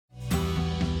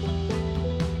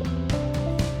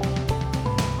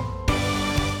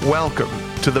Welcome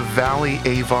to the Valley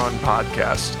Avon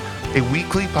Podcast, a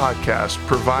weekly podcast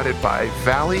provided by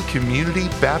Valley Community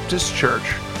Baptist Church,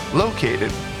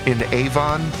 located in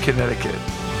Avon, Connecticut.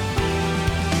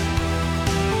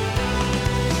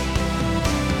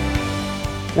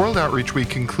 World Outreach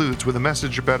Week concludes with a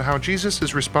message about how Jesus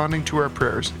is responding to our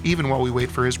prayers, even while we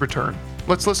wait for his return.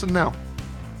 Let's listen now.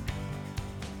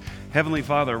 Heavenly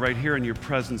Father, right here in your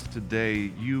presence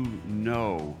today, you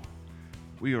know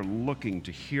we are looking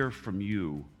to hear from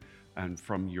you and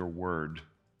from your word.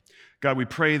 God, we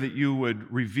pray that you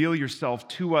would reveal yourself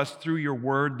to us through your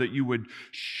word, that you would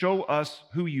show us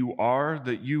who you are,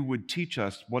 that you would teach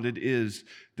us what it is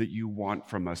that you want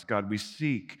from us. God, we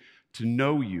seek to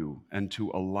know you and to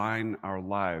align our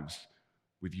lives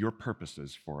with your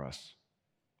purposes for us.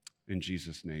 In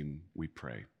Jesus' name we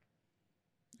pray.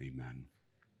 Amen.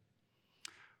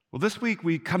 Well, this week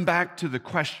we come back to the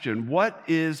question, what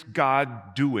is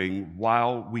God doing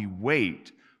while we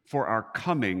wait for our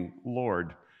coming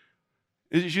Lord?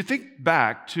 As you think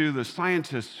back to the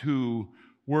scientists who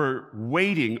were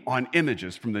waiting on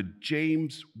images from the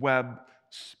James Webb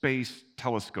Space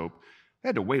Telescope, they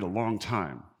had to wait a long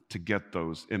time to get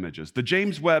those images. The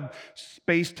James Webb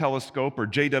Space Telescope, or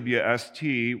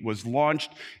JWST, was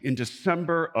launched in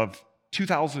December of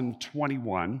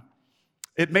 2021.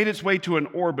 It made its way to an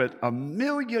orbit 1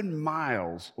 million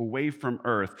miles away from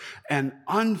Earth and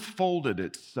unfolded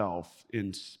itself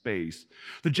in space.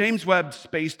 The James Webb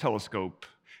Space Telescope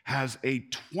has a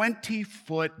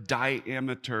 20-foot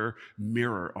diameter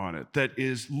mirror on it that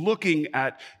is looking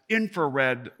at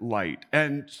infrared light.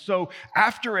 And so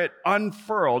after it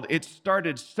unfurled, it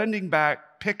started sending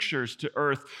back pictures to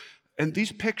Earth, and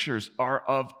these pictures are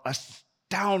of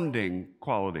astounding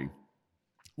quality.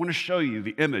 I want to show you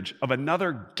the image of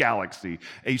another galaxy,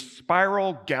 a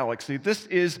spiral galaxy. This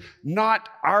is not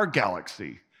our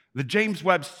galaxy. The James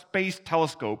Webb Space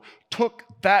Telescope took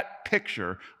that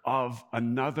picture of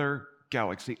another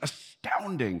galaxy,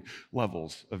 astounding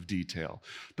levels of detail.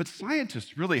 But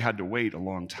scientists really had to wait a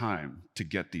long time to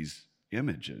get these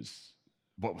images,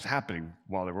 what was happening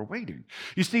while they were waiting.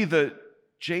 You see, the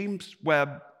James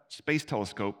Webb Space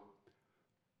Telescope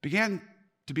began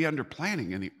to be under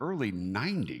planning in the early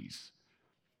 90s.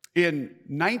 In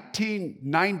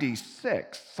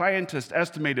 1996, scientists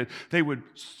estimated they would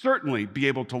certainly be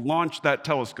able to launch that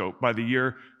telescope by the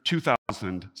year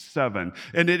 2007.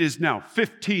 And it is now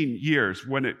 15 years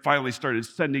when it finally started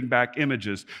sending back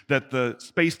images that the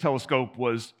space telescope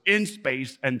was in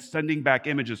space and sending back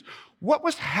images. What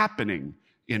was happening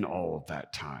in all of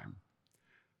that time?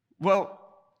 Well,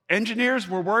 engineers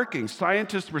were working,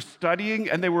 scientists were studying,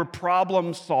 and they were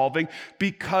problem solving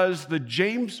because the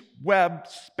James Webb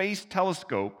Space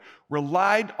Telescope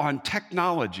relied on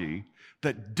technology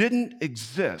that didn't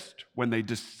exist when they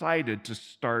decided to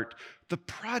start the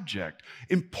project.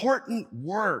 Important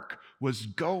work was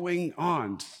going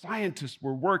on. Scientists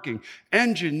were working,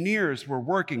 engineers were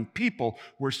working, people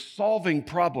were solving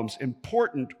problems.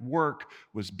 Important work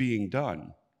was being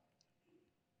done.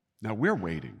 Now we're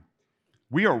waiting.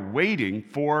 We are waiting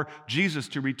for Jesus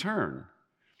to return.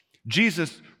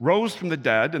 Jesus rose from the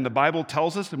dead, and the Bible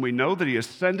tells us, and we know that he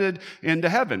ascended into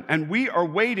heaven. And we are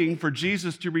waiting for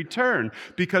Jesus to return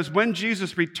because when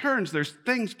Jesus returns, there's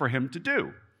things for him to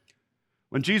do.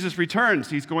 When Jesus returns,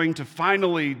 he's going to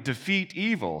finally defeat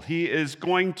evil. He is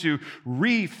going to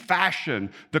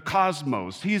refashion the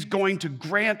cosmos. He's going to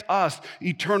grant us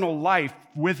eternal life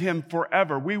with him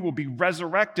forever. We will be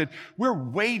resurrected. We're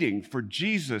waiting for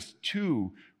Jesus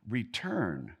to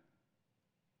return.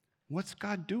 What's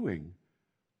God doing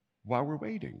while we're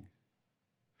waiting?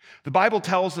 The Bible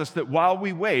tells us that while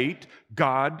we wait,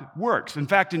 God works. In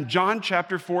fact, in John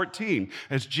chapter 14,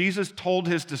 as Jesus told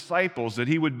his disciples that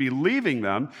he would be leaving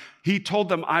them, he told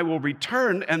them, I will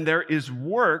return, and there is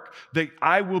work that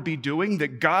I will be doing,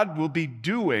 that God will be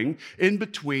doing in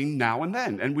between now and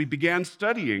then. And we began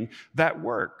studying that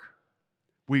work.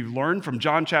 We've learned from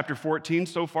John chapter 14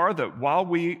 so far that while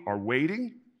we are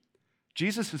waiting,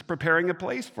 Jesus is preparing a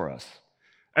place for us.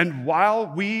 And while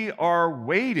we are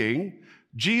waiting,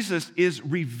 Jesus is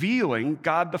revealing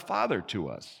God the Father to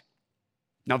us.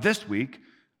 Now this week,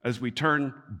 as we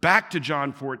turn back to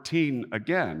John 14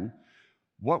 again,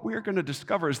 what we are going to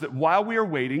discover is that while we are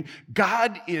waiting,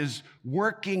 God is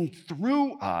working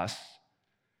through us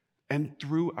and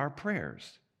through our prayers.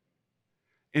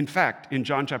 In fact, in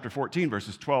John chapter 14,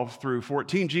 verses 12 through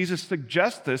 14, Jesus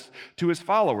suggests this to his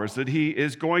followers, that he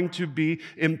is going to be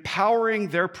empowering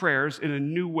their prayers in a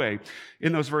new way.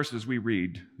 In those verses we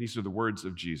read, these are the words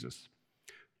of Jesus.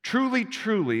 Truly,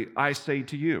 truly, I say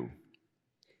to you,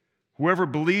 whoever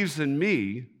believes in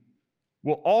me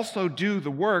will also do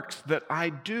the works that I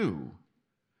do,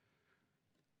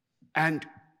 and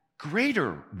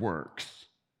greater works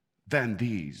than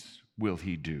these will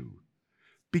he do,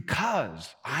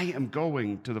 because I am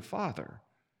going to the Father.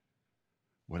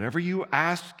 Whatever you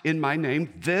ask in my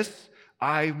name, this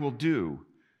I will do,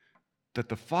 that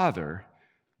the Father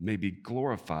may be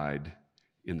glorified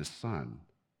in the Son.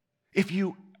 If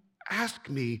you ask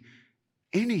me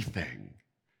anything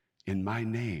in my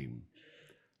name,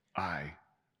 I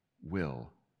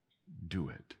will do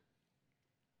it.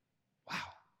 Wow.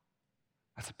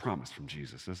 That's a promise from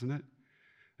Jesus, isn't it?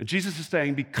 And Jesus is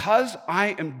saying, because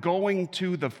I am going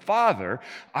to the Father,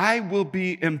 I will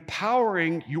be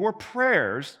empowering your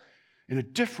prayers in a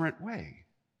different way.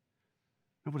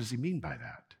 Now, what does he mean by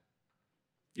that?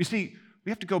 You see,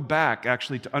 we have to go back,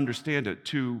 actually, to understand it,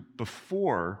 to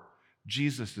before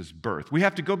Jesus' birth. We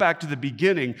have to go back to the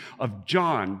beginning of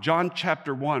John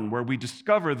chapter 1, where we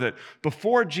discover that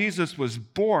before Jesus was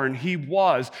born, he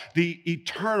was the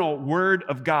eternal Word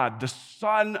of God, the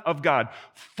Son of God,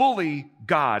 fully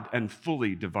God and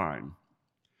fully divine.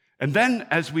 And then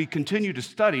as we continue to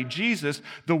study, Jesus,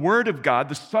 the Word of God,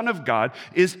 the Son of God,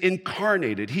 is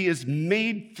incarnated. He is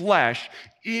made flesh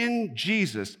in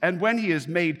Jesus. And when he is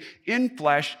made in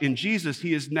flesh in Jesus,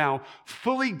 he is now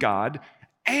fully God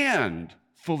and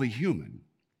fully human.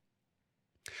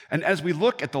 And as we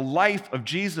look at the life of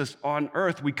Jesus on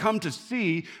earth, we come to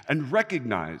see and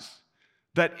recognize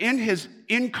that in his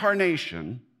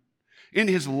incarnation, in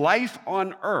his life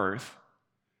on earth,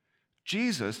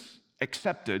 Jesus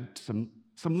accepted some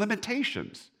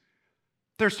limitations.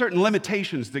 There are certain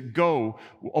limitations that go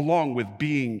along with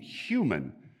being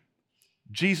human.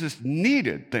 Jesus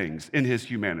needed things in his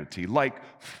humanity, like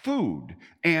food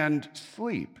and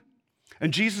sleep.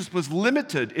 And Jesus was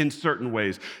limited in certain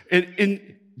ways.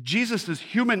 In Jesus'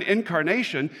 human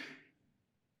incarnation,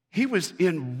 he was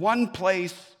in one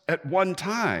place at one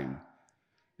time,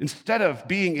 instead of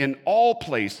being in all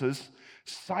places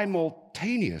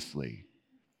simultaneously.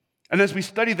 And as we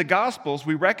study the Gospels,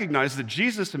 we recognize that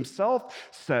Jesus himself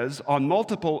says on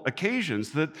multiple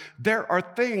occasions that there are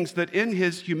things that in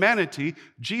his humanity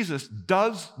Jesus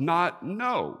does not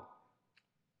know.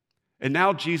 And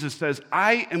now Jesus says,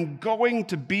 I am going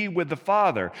to be with the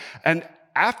Father. And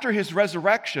after his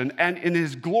resurrection and in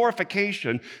his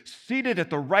glorification, seated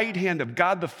at the right hand of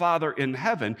God the Father in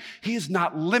heaven, he is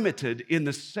not limited in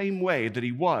the same way that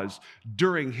he was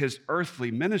during his earthly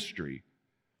ministry.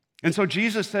 And so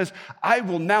Jesus says, I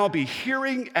will now be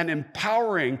hearing and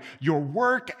empowering your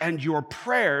work and your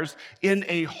prayers in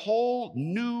a whole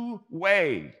new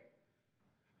way.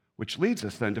 Which leads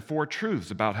us then to 4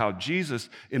 truths about how Jesus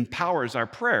empowers our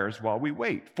prayers while we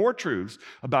wait. 4 truths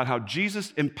about how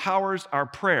Jesus empowers our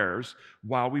prayers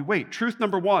while we wait. Truth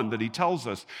number 1 that he tells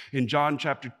us in John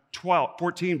chapter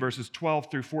 14, verses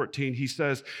 12 through 14, he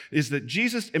says, is that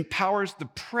Jesus empowers the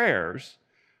prayers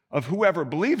of whoever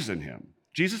believes in him.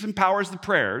 Jesus empowers the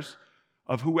prayers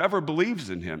of whoever believes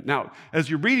in him. Now, as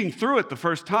you're reading through it the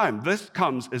first time, this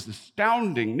comes as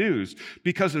astounding news,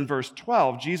 because in verse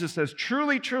 12, Jesus says,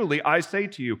 truly, truly, I say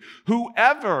to you,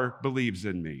 whoever believes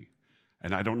in me.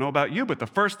 And I don't know about you, but the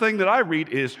first thing that I read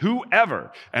is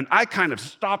whoever. And I kind of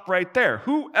stop right there.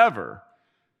 Whoever.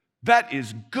 That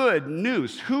is good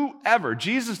news. Whoever.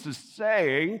 Jesus is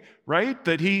saying, right,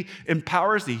 that he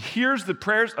empowers, he hears the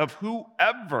prayers of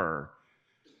whoever.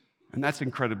 And that's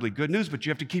incredibly good news, but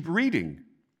you have to keep reading,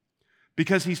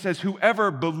 because he says,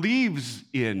 whoever believes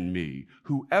in me,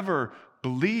 whoever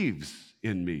believes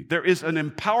in me. There is an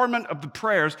empowerment of the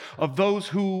prayers of those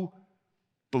who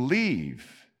believe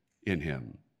in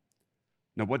him.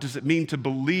 Now, what does it mean to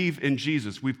believe in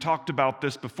Jesus? We've talked about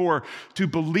this before. To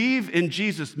believe in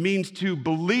Jesus means to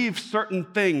believe certain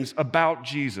things about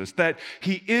Jesus, that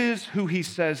he is who he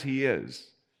says he is.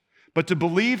 But to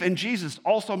believe in Jesus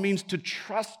also means to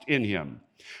trust in him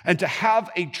and to have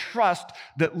a trust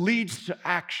that leads to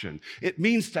action. It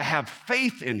means to have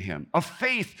faith in him, a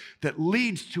faith that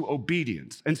leads to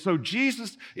obedience. And so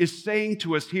Jesus is saying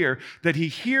to us here that he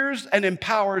hears and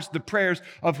empowers the prayers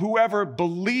of whoever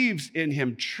believes in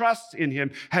him, trusts in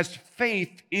him, has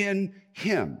faith in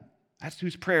him. That's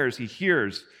whose prayers he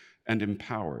hears and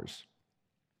empowers.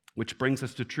 Which brings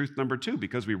us to truth number 2,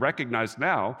 because we recognize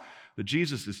now that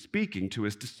Jesus is speaking to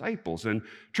his disciples. And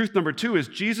truth number 2 is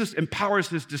Jesus empowers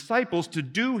his disciples to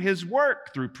do his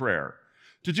work through prayer,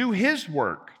 to do his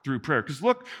work through prayer. Because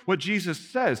look what Jesus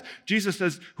says. Jesus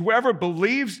says, whoever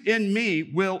believes in me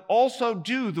will also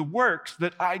do the works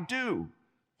that I do.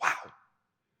 Wow.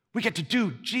 We get to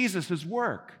do Jesus'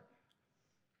 work.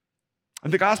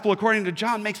 And the gospel according to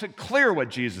John makes it clear what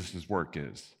Jesus' work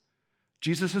is.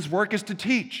 Jesus' work is to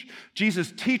teach.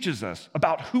 Jesus teaches us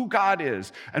about who God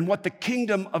is and what the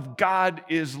kingdom of God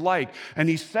is like. And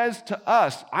he says to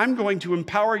us, I'm going to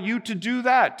empower you to do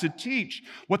that, to teach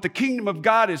what the kingdom of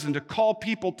God is and to call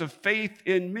people to faith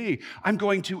in me. I'm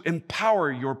going to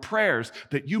empower your prayers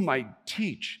that you might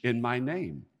teach in my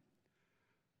name.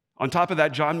 On top of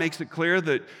that, John makes it clear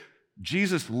that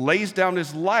Jesus lays down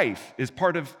his life as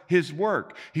part of his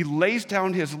work. He lays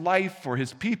down his life for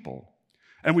his people.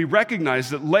 And we recognize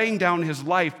that laying down his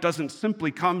life doesn't simply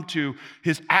come to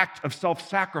his act of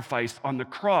self-sacrifice on the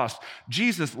cross.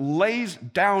 Jesus lays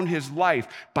down his life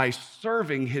by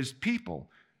serving his people.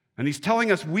 And he's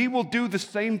telling us we will do the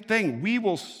same thing. We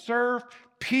will serve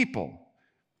people.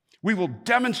 We will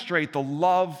demonstrate the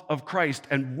love of Christ.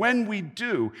 And when we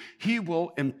do, he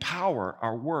will empower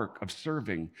our work of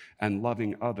serving and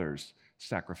loving others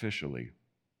sacrificially.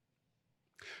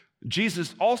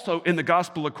 Jesus also, in the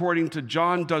gospel according to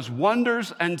John, does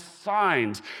wonders and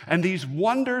signs. And these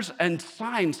wonders and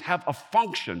signs have a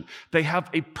function. They have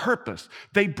a purpose.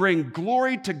 They bring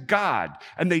glory to God,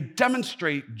 and they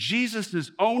demonstrate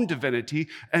Jesus' own divinity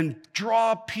and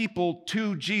draw people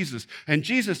to Jesus. And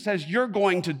Jesus says, you're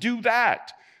going to do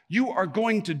that. You are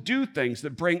going to do things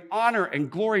that bring honor and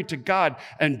glory to God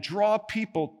and draw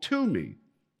people to me.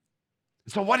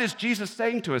 So what is Jesus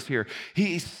saying to us here?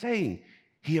 He is saying,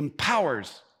 he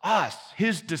empowers us,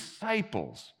 his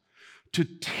disciples, to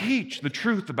teach the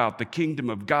truth about the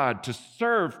kingdom of God, to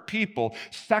serve people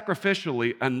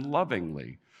sacrificially and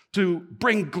lovingly, to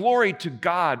bring glory to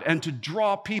God and to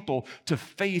draw people to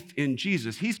faith in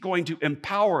Jesus. He's going to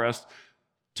empower us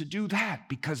to do that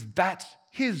because that's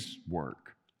his work.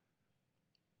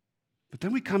 But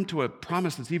then we come to a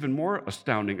promise that's even more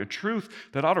astounding, a truth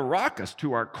that ought to rock us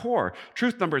to our core.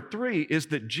 Truth number 3 is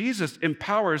that Jesus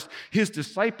empowers his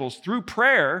disciples through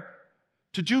prayer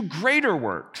to do greater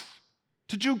works.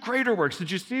 To do greater works.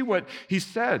 Did you see what he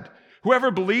said?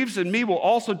 Whoever believes in me will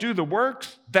also do the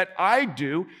works that I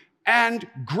do, and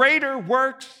greater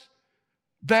works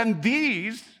than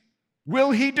these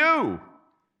will he do.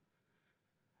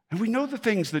 And we know the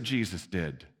things that Jesus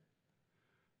did.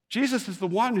 Jesus is the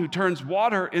one who turns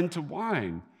water into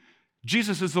wine.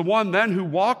 Jesus is the one then who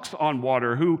walks on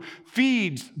water, who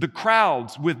feeds the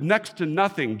crowds with next to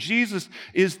nothing. Jesus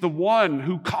is the one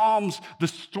who calms the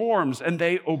storms and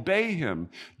they obey him.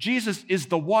 Jesus is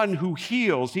the one who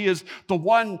heals. He is the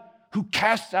one who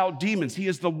casts out demons. He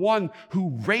is the one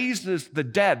who raises the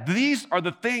dead. These are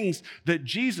the things that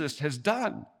Jesus has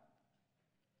done.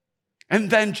 And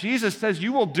then Jesus says,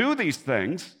 you will do these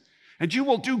things, and you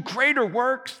will do greater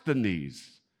works than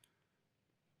these.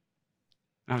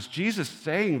 Now, is Jesus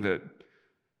saying that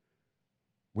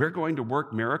we're going to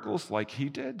work miracles like he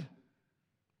did?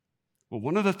 Well,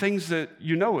 one of the things that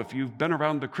you know if you've been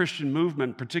around the Christian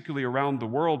movement, particularly around the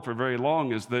world for very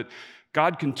long, is that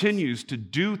God continues to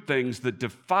do things that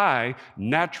defy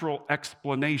natural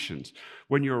explanations.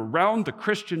 When you're around the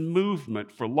Christian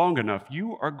movement for long enough,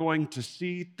 you are going to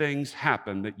see things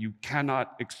happen that you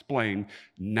cannot explain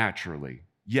naturally.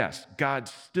 Yes, God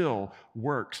still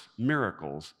works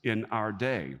miracles in our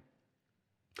day.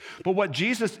 But what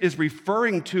Jesus is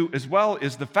referring to as well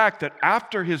is the fact that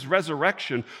after his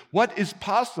resurrection, what is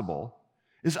possible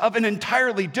is of an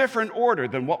entirely different order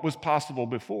than what was possible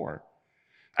before.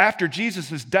 After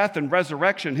Jesus' death and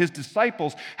resurrection, his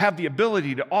disciples have the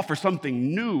ability to offer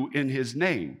something new in his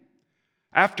name.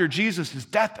 After Jesus'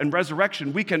 death and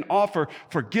resurrection, we can offer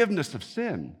forgiveness of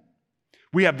sin.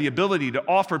 We have the ability to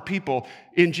offer people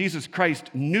in Jesus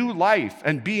Christ new life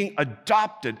and being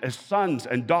adopted as sons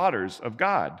and daughters of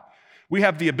God. We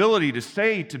have the ability to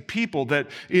say to people that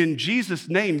in Jesus'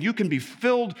 name, you can be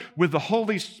filled with the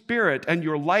Holy Spirit and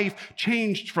your life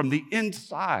changed from the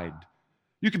inside.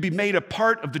 You can be made a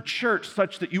part of the church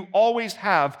such that you always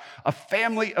have a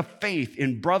family of faith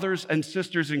in brothers and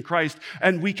sisters in Christ,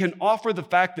 and we can offer the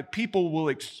fact that people will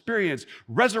experience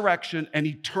resurrection and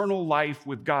eternal life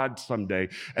with God someday,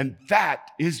 and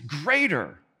that is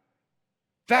greater.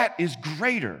 That is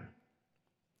greater.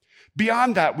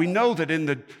 Beyond that, we know that in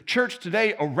the church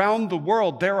today around the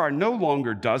world, there are no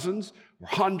longer dozens or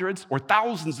hundreds or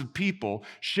thousands of people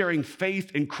sharing faith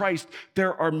in Christ.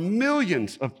 There are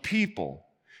millions of people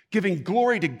giving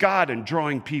glory to God and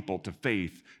drawing people to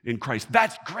faith in Christ.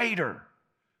 That's greater.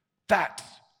 That's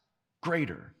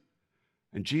greater.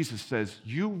 And Jesus says,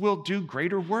 you will do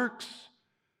greater works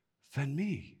than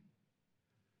me.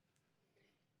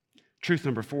 Truth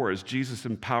number 4 is Jesus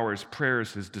empowers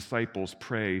prayers his disciples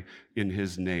pray in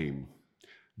his name.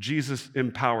 Jesus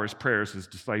empowers prayers his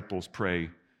disciples pray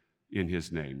in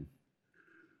his name.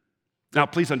 Now,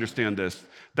 please understand this.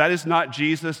 That is not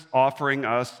Jesus offering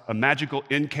us a magical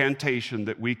incantation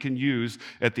that we can use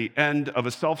at the end of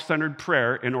a self-centered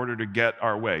prayer in order to get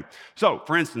our way. So,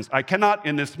 for instance, I cannot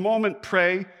in this moment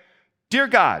pray, "Dear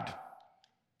God,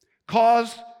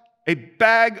 cause a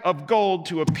bag of gold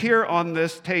to appear on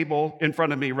this table in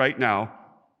front of me right now,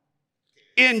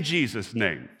 in Jesus'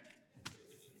 name."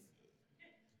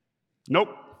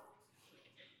 Nope.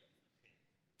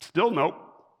 Still nope.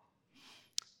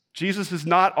 Jesus is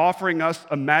not offering us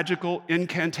a magical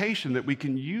incantation that we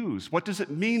can use. What does it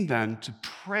mean then to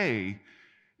pray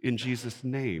in Jesus'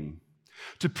 name?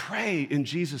 To pray in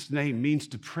Jesus' name means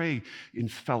to pray in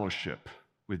fellowship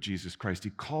with Jesus Christ. He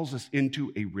calls us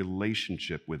into a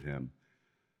relationship with him.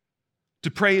 To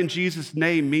pray in Jesus'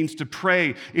 name means to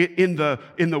pray in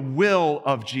the will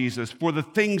of Jesus for the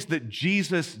things that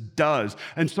Jesus does.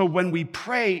 And so when we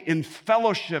pray in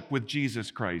fellowship with Jesus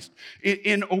Christ,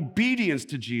 in obedience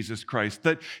to Jesus Christ,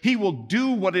 that he will do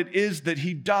what it is that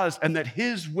he does and that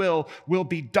his will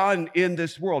be done in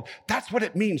this world. That's what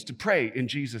it means to pray in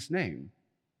Jesus' name.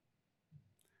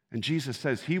 And Jesus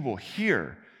says he will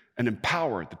hear and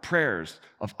empower the prayers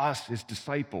of us, his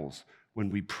disciples, when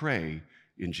we pray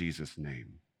in Jesus'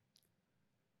 name.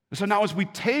 So now as we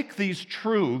take these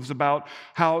truths about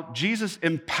how Jesus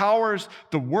empowers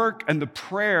the work and the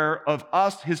prayer of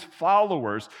us, his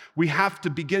followers, we have to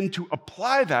begin to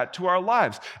apply that to our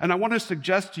lives. And I want to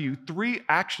suggest to you 3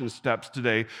 action steps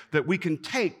today that we can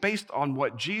take based on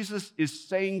what Jesus is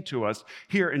saying to us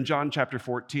here in John chapter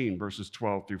 14, verses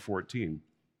 12 through 14.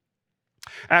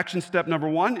 Action step number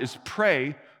 1 is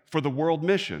pray for the world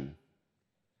mission.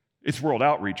 It's World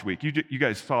Outreach Week. You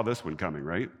guys saw this one coming,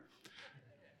 right?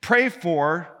 Pray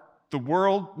for the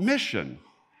world mission.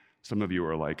 Some of you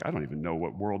are like, I don't even know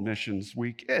what World Missions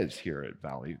Week is here at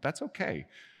Valley. That's okay.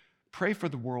 Pray for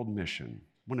the world mission.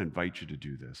 I want to invite you to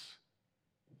do this.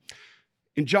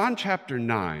 In John chapter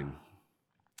 9,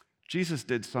 Jesus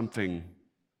did something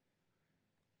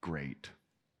great.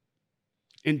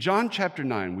 In John chapter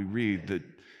 9, we read that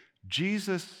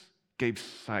Jesus gave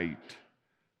sight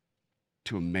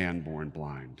to a man born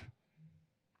blind.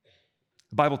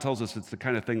 The Bible tells us it's the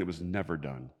kind of thing that was never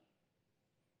done.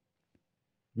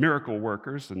 Miracle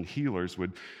workers and healers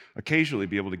would occasionally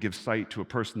be able to give sight to a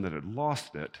person that had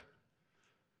lost it,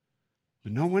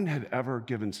 but no one had ever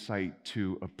given sight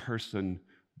to a person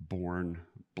born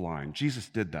blind. Jesus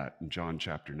did that in John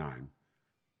chapter 9.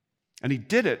 And he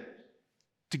did it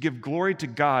to give glory to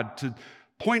God, to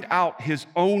point out his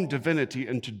own divinity,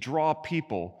 and to draw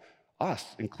people,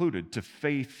 us included, to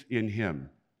faith in him.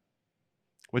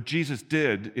 What Jesus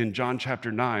did in John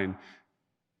chapter 9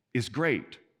 is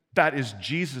great. That is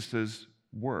Jesus'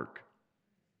 work.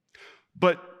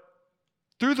 But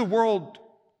through the world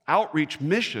outreach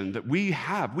mission that we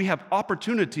have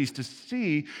opportunities to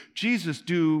see Jesus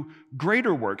do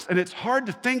greater works. And it's hard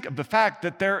to think of the fact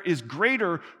that there is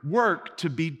greater work to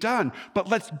be done. But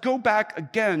let's go back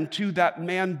again to that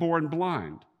man born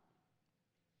blind.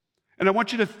 And I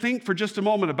want you to think for just a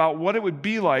moment about what it would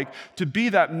be like to be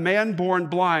that man born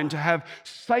blind, to have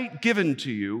sight given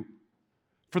to you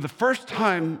for the first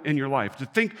time in your life, to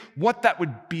think what that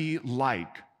would be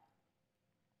like.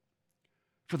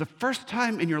 For the first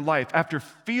time in your life, after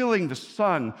feeling the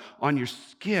sun on your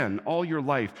skin all your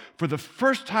life, for the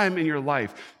first time in your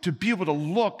life, to be able to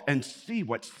look and see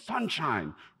what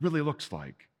sunshine really looks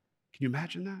like. Can you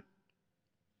imagine that?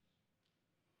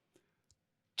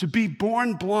 To be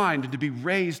born blind and to be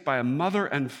raised by a mother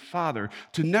and father,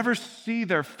 to never see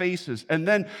their faces, and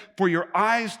then for your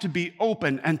eyes to be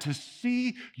open and to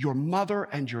see your mother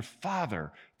and your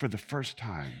father for the first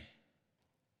time.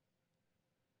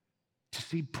 To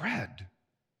see bread,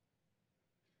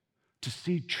 to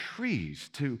see trees,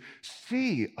 to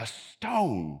see a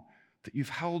stone that you've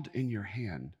held in your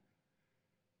hand.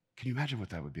 Can you imagine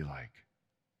what that would be like?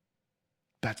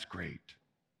 That's great.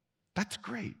 That's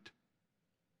great.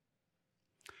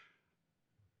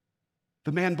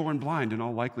 The man born blind, in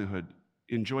all likelihood,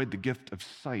 enjoyed the gift of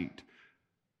sight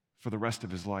for the rest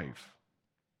of his life.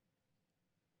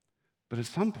 But at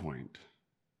some point,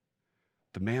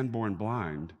 the man born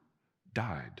blind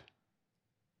died.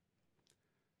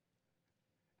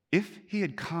 If he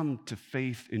had come to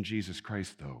faith in Jesus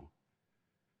Christ, though,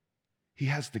 he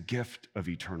has the gift of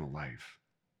eternal life.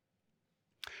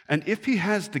 And if he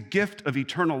has the gift of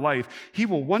eternal life, he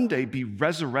will one day be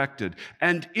resurrected.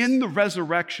 And in the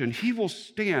resurrection, he will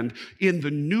stand in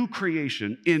the new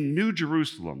creation, in New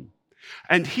Jerusalem.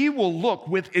 And he will look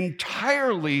with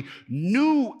entirely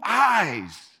new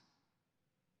eyes.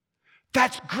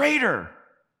 That's greater.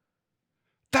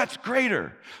 That's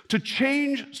greater. To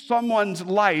change someone's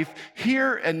life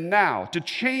here and now, to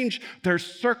change their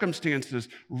circumstances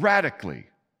radically.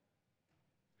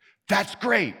 That's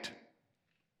great.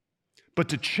 But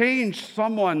to change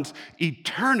someone's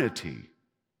eternity,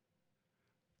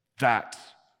 that's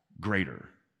greater.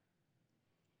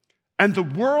 And the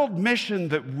world mission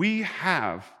that we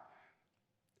have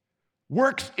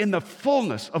works in the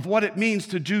fullness of what it means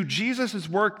to do Jesus'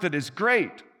 work that is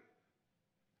great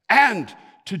and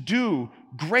to do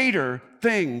greater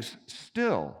things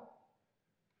still.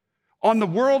 On the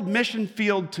world mission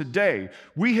field today,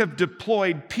 we have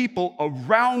deployed people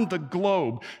around the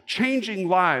globe, changing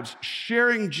lives,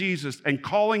 sharing Jesus, and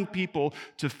calling people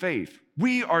to faith.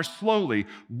 We are slowly,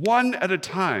 one at a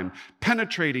time,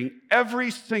 penetrating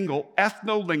every single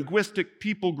ethno-linguistic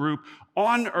people group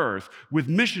on earth with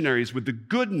missionaries with the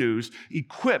good news,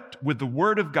 equipped with the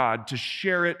Word of God to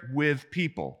share it with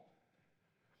people.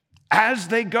 As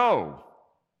they go,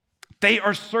 they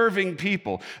are serving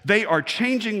people. They are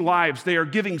changing lives. They are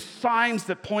giving signs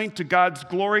that point to God's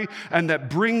glory and that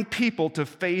bring people to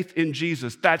faith in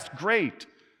Jesus. That's great.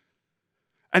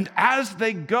 And as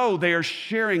they go, they are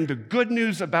sharing the good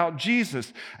news about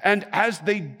Jesus. And as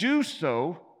they do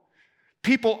so,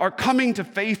 people are coming to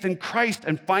faith in Christ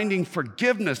and finding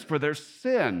forgiveness for their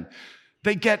sin.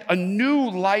 They get a new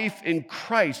life in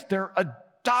Christ. They're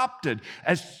adopted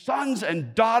as sons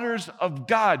and daughters of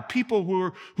God.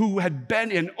 People who had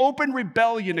been in open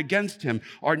rebellion against him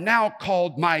are now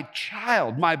called my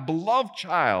child, my beloved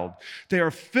child. They are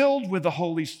filled with the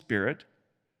Holy Spirit.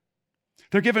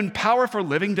 They're given power for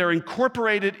living. They're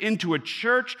incorporated into a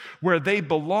church where they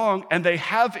belong, and they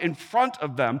have in front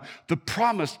of them the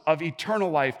promise of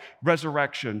eternal life,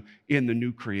 resurrection in the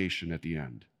new creation at the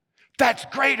end. That's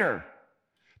greater.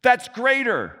 That's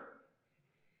greater.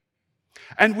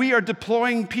 And we are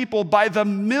deploying people by the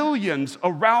millions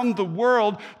around the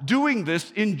world doing this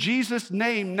in Jesus'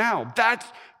 name now. That's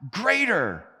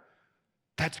greater.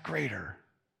 That's greater.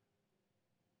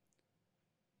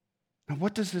 Now,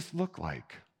 what does this look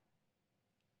like?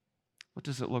 What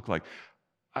does it look like?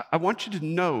 I want you to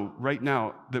know right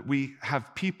now that we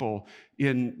have people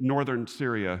in northern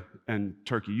Syria and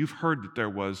Turkey. You've heard that there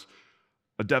was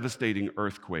a devastating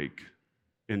earthquake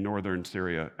in northern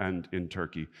Syria and in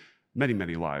Turkey. Many,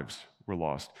 many lives were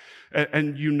lost.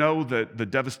 And you know that the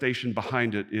devastation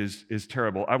behind it is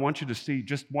terrible. I want you to see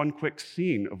just one quick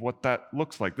scene of what that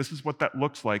looks like. This is what that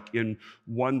looks like in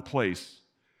one place.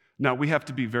 Now, we have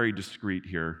to be very discreet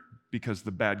here because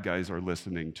the bad guys are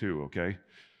listening too, okay?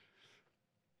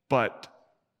 But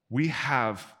we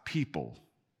have people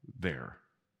there.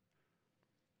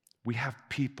 We have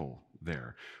people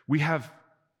there. We have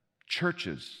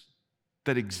churches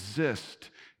that exist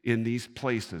in these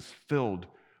places filled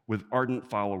with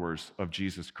ardent followers of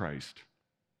Jesus Christ.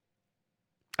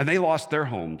 And they lost their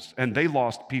homes, and they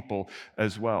lost people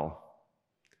as well.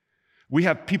 We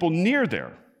have people near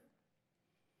there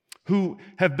who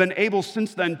have been able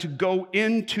since then to go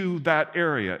into that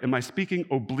area. Am I speaking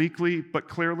obliquely but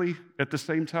clearly at the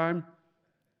same time?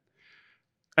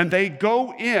 And they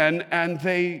go in and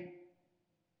they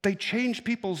change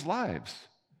people's lives.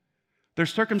 Their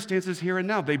circumstances here and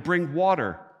now. They bring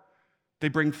water. They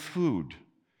bring food.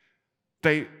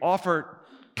 They offer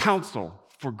counsel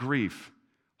for grief,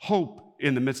 hope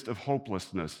in the midst of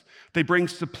hopelessness. They bring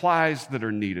supplies that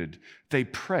are needed. They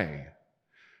pray.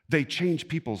 They change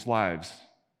people's lives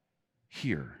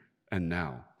here and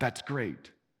now. That's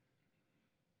great.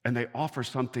 And they offer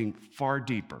something far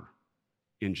deeper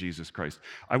in Jesus Christ.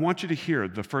 I want you to hear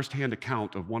the firsthand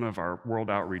account of one of our World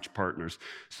Outreach partners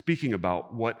speaking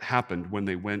about what happened when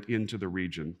they went into the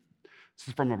region. This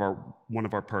is from one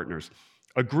of our partners.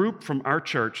 A group from our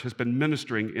church has been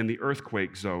ministering in the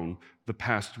earthquake zone the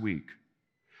past week.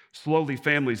 Slowly,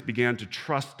 families began to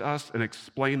trust us and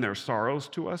explain their sorrows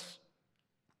to us.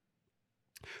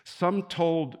 Some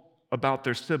told about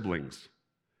their siblings,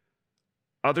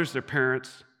 others their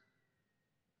parents,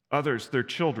 others their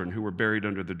children who were buried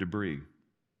under the debris.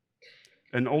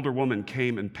 An older woman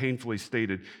came and painfully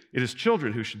stated, "It is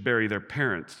children who should bury their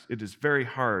parents. It is very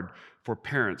hard for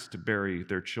parents to bury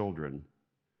their children."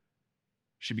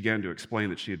 She began to explain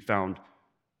that she had found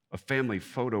a family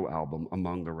photo album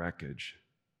among the wreckage.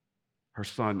 Her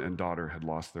son and daughter had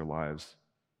lost their lives.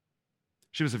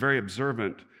 She was a very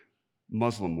observant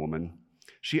Muslim woman.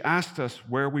 She asked us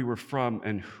where we were from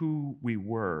and who we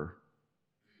were.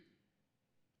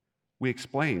 We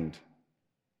explained,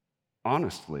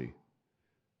 honestly,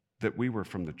 that we were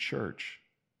from the church.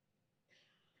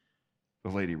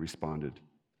 The lady responded,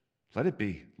 let it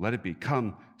be.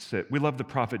 Come, sit. We love the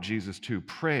prophet Jesus too.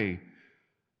 Pray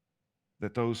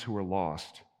that those who are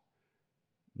lost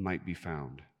might be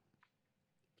found.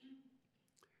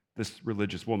 This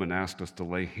religious woman asked us to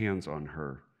lay hands on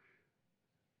her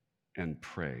and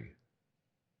pray.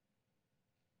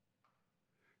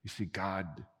 You see,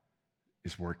 God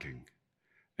is working,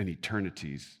 and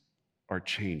eternities are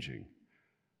changing.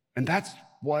 And that's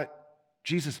what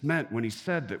Jesus meant when he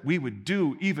said that we would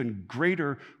do even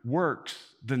greater works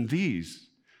than these.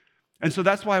 And so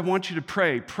that's why I want you to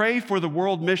pray. Pray for the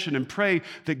world mission and pray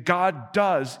that God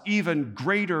does even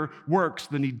greater works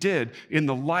than he did in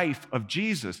the life of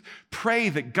Jesus. Pray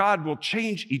that God will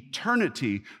change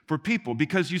eternity for people,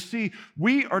 because you see,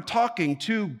 we are talking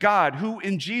to God, who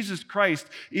in Jesus Christ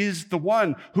is the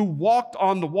one who walked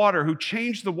on the water, who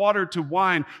changed the water to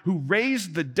wine, who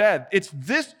raised the dead. It's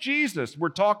this Jesus we're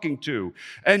talking to.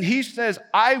 And he says,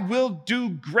 I will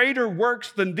do greater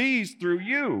works than these through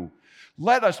you.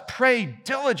 Let us pray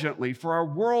diligently for our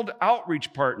world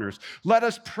outreach partners. Let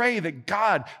us pray that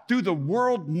God, through the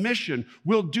world mission,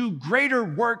 will do greater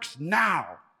works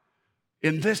now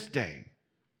in this day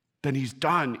than he's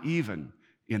done even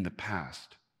in the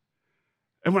past.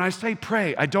 And when I say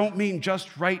pray, I don't mean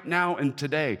just right now and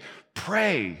today.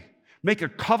 Pray. Make a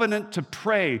covenant to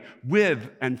pray with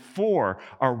and for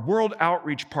our world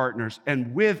outreach partners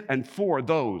and with and for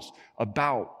those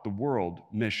about the world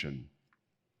mission.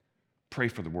 Pray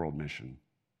for the world mission.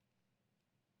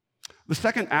 The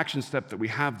second action step that we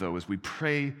have, though, is we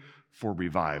pray for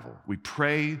revival. We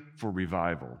pray for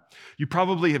revival. You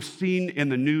probably have seen in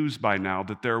the news by now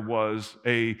that there was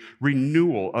a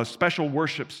renewal, a special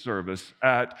worship service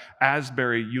at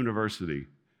Asbury University.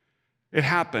 It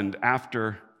happened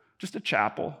after just a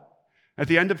chapel. At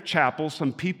the end of chapel,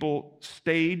 some people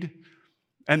stayed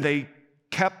and they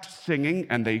kept singing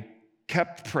and they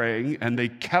kept praying and they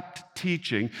kept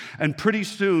teaching, and pretty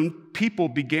soon people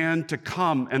began to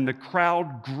come and the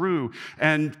crowd grew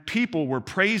and people were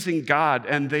praising God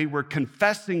and they were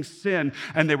confessing sin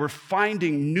and they were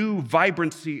finding new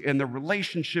vibrancy in their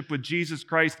relationship with Jesus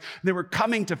Christ. They were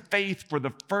coming to faith for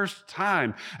the first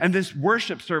time, and this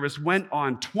worship service went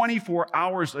on 24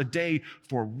 hours a day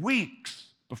for weeks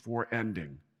before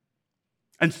ending.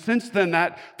 And since then,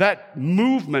 that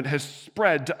movement has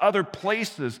spread to other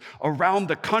places around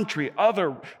the country.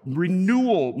 Other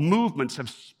renewal movements have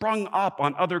sprung up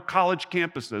on other college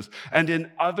campuses and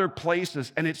in other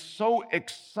places. And it's so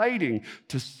exciting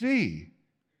to see.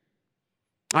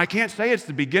 I can't say it's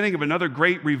the beginning of another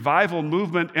great revival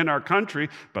movement in our country,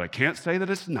 but I can't say that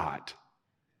it's not.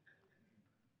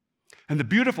 And the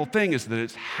beautiful thing is that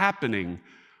it's happening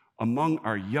among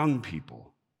our young people.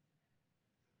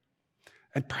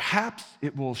 And perhaps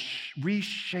it will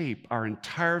reshape our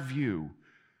entire view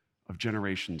of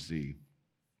Generation Z.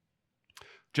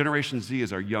 Generation Z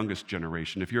is our youngest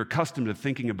generation. If you're accustomed to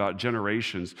thinking about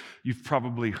generations, you've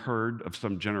probably heard of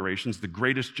some generations. The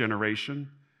greatest generation,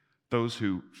 those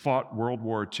who fought World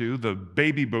War II, the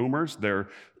baby boomers, their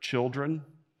children.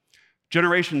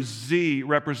 Generation Z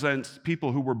represents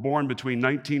people who were born between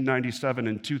 1997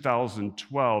 and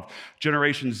 2012.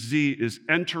 Generation Z is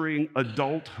entering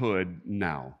adulthood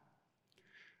now.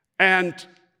 And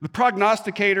the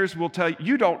prognosticators will tell you,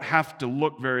 you don't have to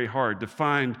look very hard to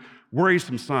find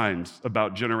worrisome signs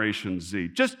about Generation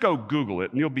Z. Just go Google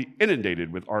it and you'll be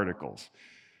inundated with articles.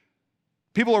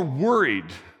 People are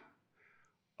worried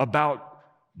about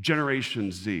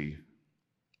Generation Z,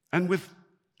 and with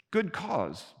good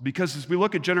cause, because as we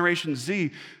look at Generation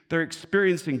Z, they're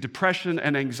experiencing depression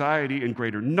and anxiety in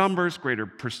greater numbers, greater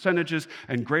percentages,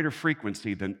 and greater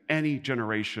frequency than any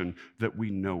generation that we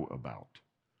know about.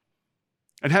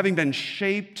 And having been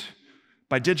shaped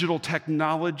by digital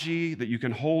technology that you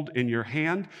can hold in your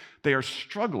hand, they are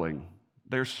struggling.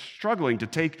 They're struggling to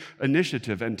take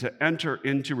initiative and to enter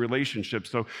into relationships.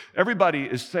 So everybody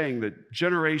is saying that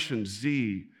Generation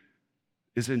Z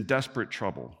is in desperate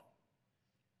trouble.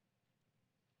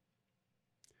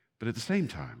 But at the same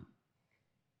time,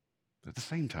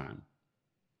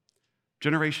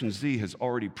 Generation Z has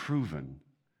already proven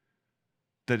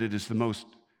that it is the most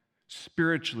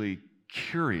spiritually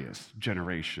curious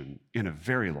generation in a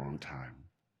very long time.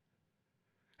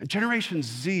 And Generation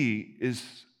Z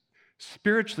is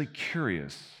spiritually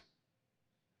curious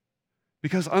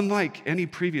because, unlike any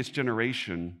previous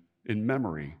generation in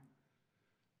memory,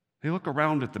 they look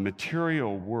around at the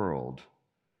material world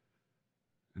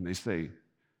and they say,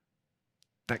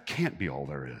 that can't be all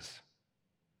there is.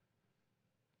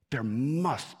 There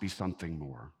must be something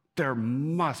more. There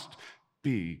must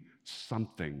be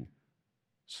something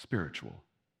spiritual.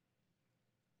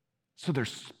 So they're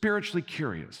spiritually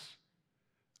curious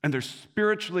and they're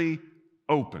spiritually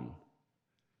open.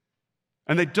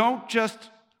 And they don't just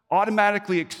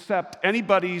automatically accept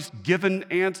anybody's given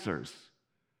answers,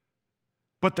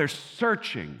 but they're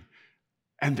searching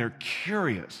and they're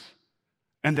curious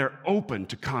and they're open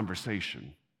to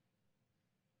conversation.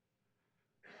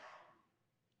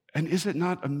 And is it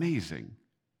not amazing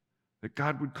that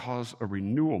God would cause a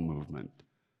renewal movement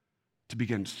to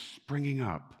begin springing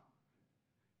up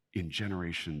in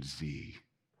Generation Z?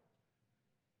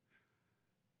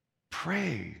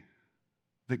 Pray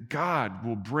that God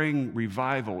will bring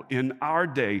revival in our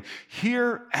day,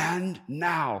 here and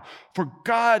now. For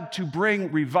God to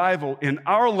bring revival in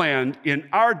our land, in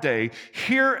our day,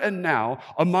 here and now,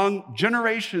 among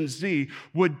Generation Z,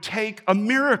 would take a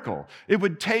miracle. It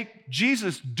would take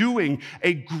Jesus doing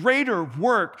a greater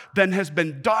work than has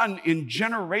been done in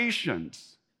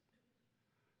generations.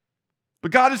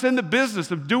 But God is in the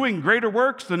business of doing greater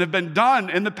works than have been done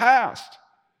in the past.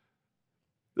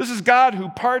 This is God who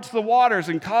parts the waters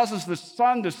and causes the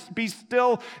sun to be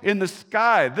still in the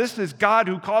sky. This is God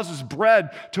who causes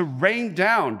bread to rain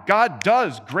down. God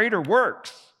does greater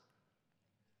works.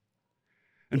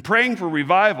 And praying for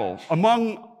revival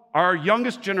among our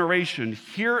youngest generation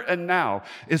here and now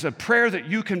is a prayer that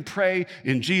you can pray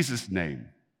in Jesus' name.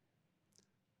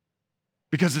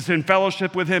 Because it's in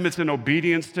fellowship with him, it's in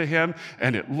obedience to him,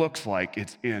 and it looks like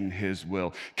it's in his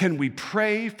will. Can we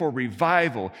pray for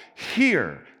revival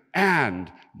here and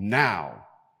now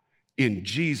in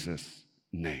Jesus'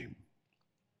 name?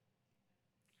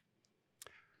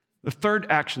 The third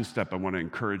action step I want to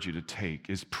encourage you to take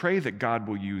is pray that God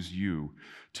will use you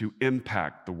to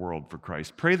impact the world for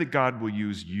Christ. Pray that God will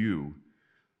use you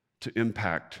to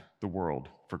impact the world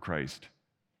for Christ.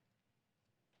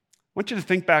 I want you to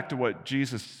think back to what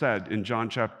Jesus said in John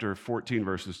chapter 14,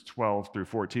 verses 12 through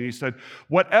 14. He said,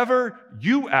 "Whatever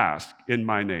you ask in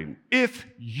my name, if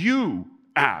you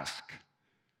ask."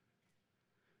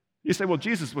 You say, well,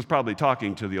 Jesus was probably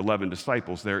talking to the 11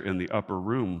 disciples there in the upper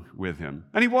room with him.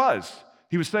 And he was.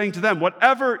 He was saying to them,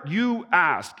 whatever you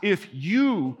ask, if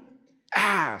you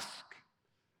ask.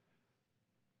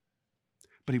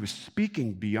 But he was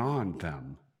speaking beyond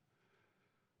them,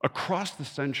 across the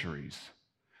centuries,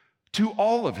 to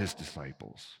all of his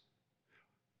disciples.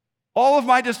 All of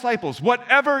my disciples,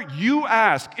 whatever you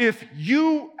ask, if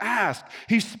you ask,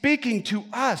 he's speaking to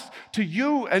us, to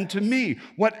you and to me.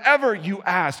 Whatever you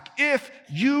ask, if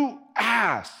you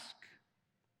ask.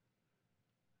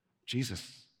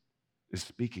 Jesus is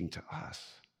speaking to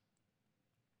us.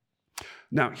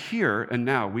 Now, here and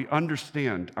now, we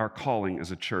understand our calling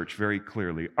as a church very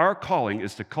clearly. Our calling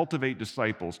is to cultivate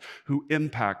disciples who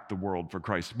impact the world for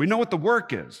Christ. We know what the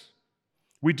work is.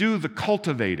 We do the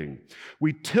cultivating.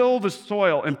 We till the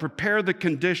soil and prepare the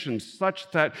conditions such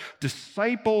that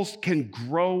disciples can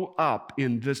grow up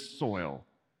in this soil.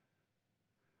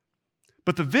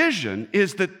 But the vision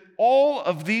is that all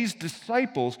of these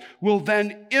disciples will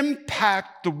then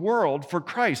impact the world for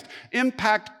Christ,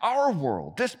 impact our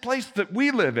world, this place that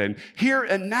we live in, here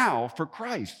and now for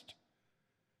Christ.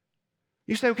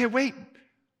 You say, okay, wait,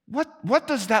 what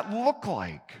does that look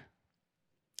like?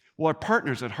 Well, our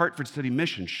partners at Hartford City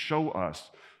Mission show us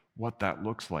what that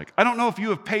looks like. I don't know if you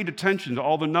have paid attention to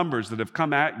all the numbers that have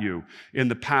come at you in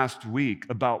the past week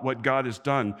about what God has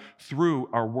done through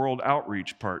our World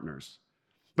Outreach partners.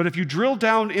 But if you drill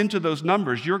down into those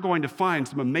numbers, you're going to find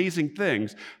some amazing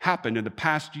things happened in the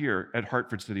past year at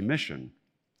Hartford City Mission.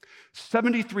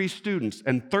 73 students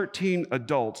and 13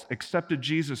 adults accepted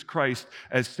Jesus Christ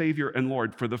as Savior and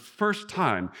Lord for the first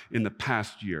time in the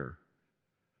past year.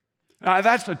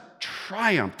 That's a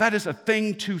triumph. That is a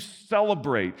thing to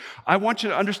celebrate. I want you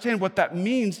to understand what that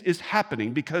means is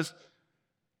happening, because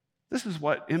this is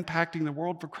what impacting the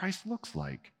world for Christ looks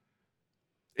like.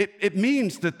 It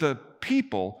means that the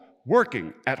people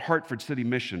working at Hartford City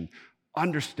Mission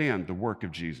understand the work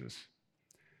of Jesus,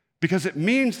 because it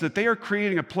means that they are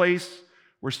creating a place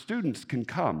where students can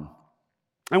come.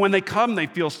 And when they come, they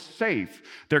feel safe.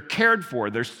 They're cared for,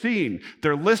 they're seen,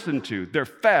 they're listened to, they're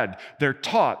fed, they're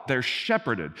taught, they're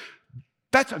shepherded.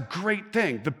 That's a great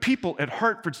thing. The people at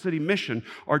Hartford City Mission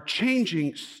are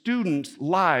changing students'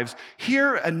 lives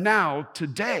here and now,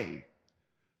 today.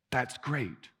 That's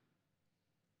great.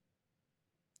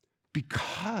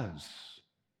 Because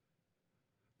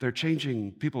they're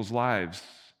changing people's lives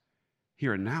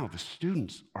here and now, the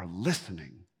students are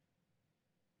listening.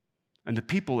 And the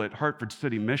people at Hartford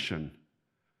City Mission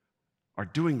are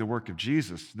doing the work of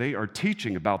Jesus. They are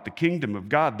teaching about the kingdom of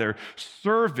God. They're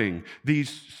serving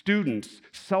these students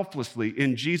selflessly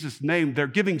in Jesus' name. They're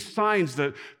giving signs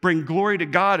that bring glory to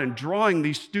God and drawing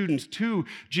these students to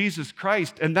Jesus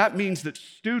Christ. And that means that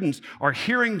students are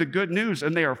hearing the good news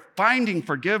and they are finding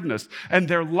forgiveness and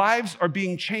their lives are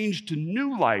being changed to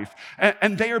new life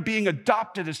and they are being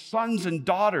adopted as sons and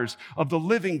daughters of the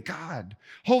living God.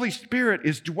 Holy Spirit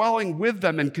is dwelling with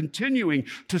them and continuing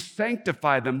to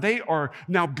sanctify them. They are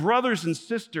now brothers and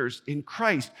sisters in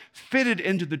Christ, fitted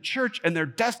into the church, and their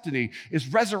destiny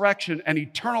is resurrection and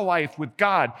eternal life with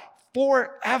God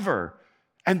forever.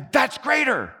 And that's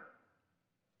greater.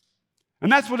 And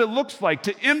that's what it looks like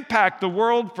to impact the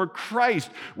world for Christ.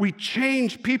 We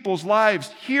change people's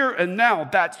lives here and now.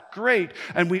 That's great.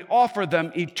 And we offer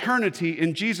them eternity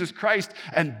in Jesus Christ,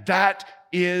 and that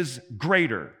is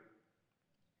greater.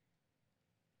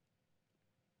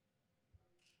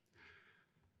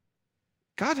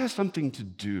 God has something to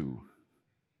do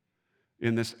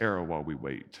in this era while we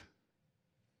wait.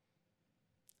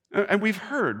 And we've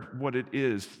heard what it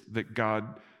is that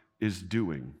God is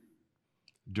doing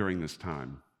during this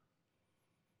time.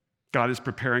 God is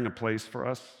preparing a place for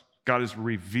us. God is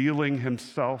revealing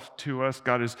himself to us.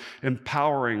 God is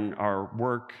empowering our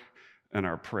work and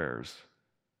our prayers.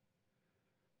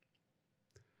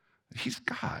 He's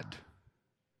God.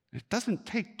 It doesn't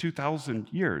take 2,000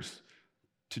 years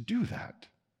to do that.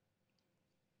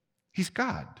 He's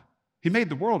God. He made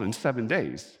the world in 7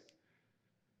 days.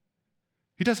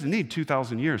 He doesn't need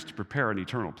 2,000 years to prepare an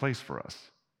eternal place for us.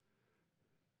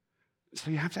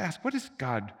 So you have to ask, what is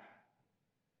God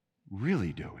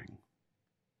really doing?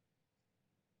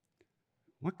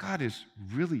 What God is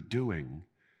really doing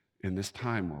in this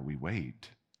time while we wait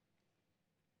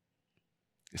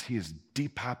is he is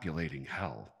depopulating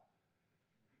hell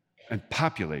and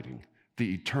populating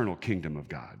the eternal kingdom of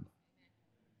God.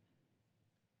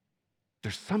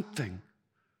 There's something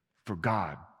for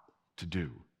God to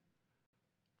do.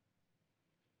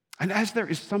 And as there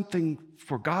is something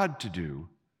for God to do,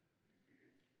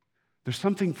 there's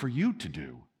something for you to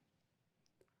do.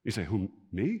 You say, who,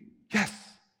 me? Yes,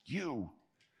 you,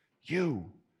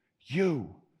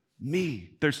 me.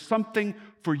 There's something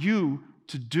for you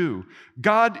to do.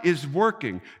 God is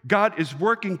working. God is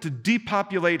working to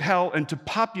depopulate hell and to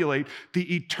populate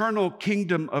the eternal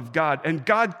kingdom of God. And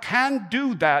God can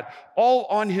do that all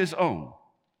on his own.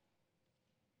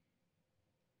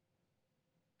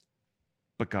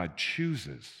 But God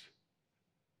chooses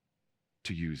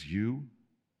to use you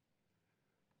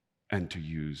and to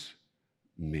use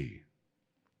me.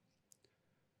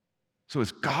 So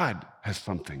as God has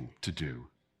something to do,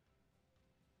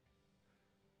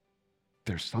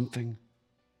 there's something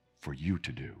for you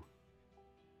to do.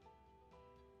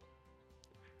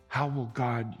 How will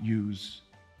God use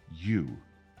you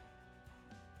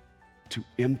to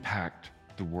impact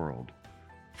the world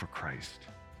for Christ?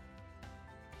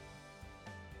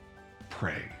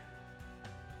 Pray.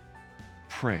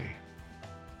 Pray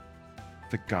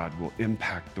that God will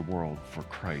impact the world for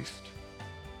Christ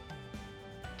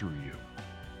through you.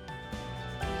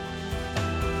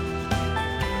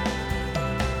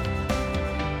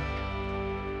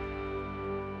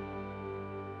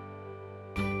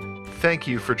 Thank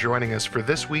you for joining us for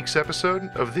this week's episode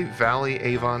of the Valley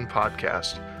Avon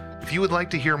podcast. If you would like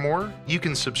to hear more, you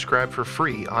can subscribe for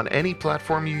free on any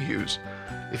platform you use.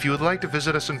 If you would like to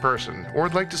visit us in person or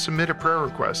would like to submit a prayer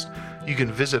request, you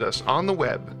can visit us on the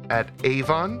web at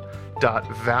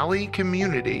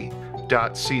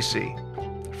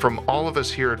avon.valleycommunity.cc. From all of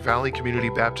us here at Valley Community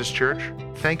Baptist Church,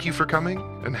 thank you for coming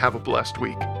and have a blessed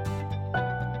week.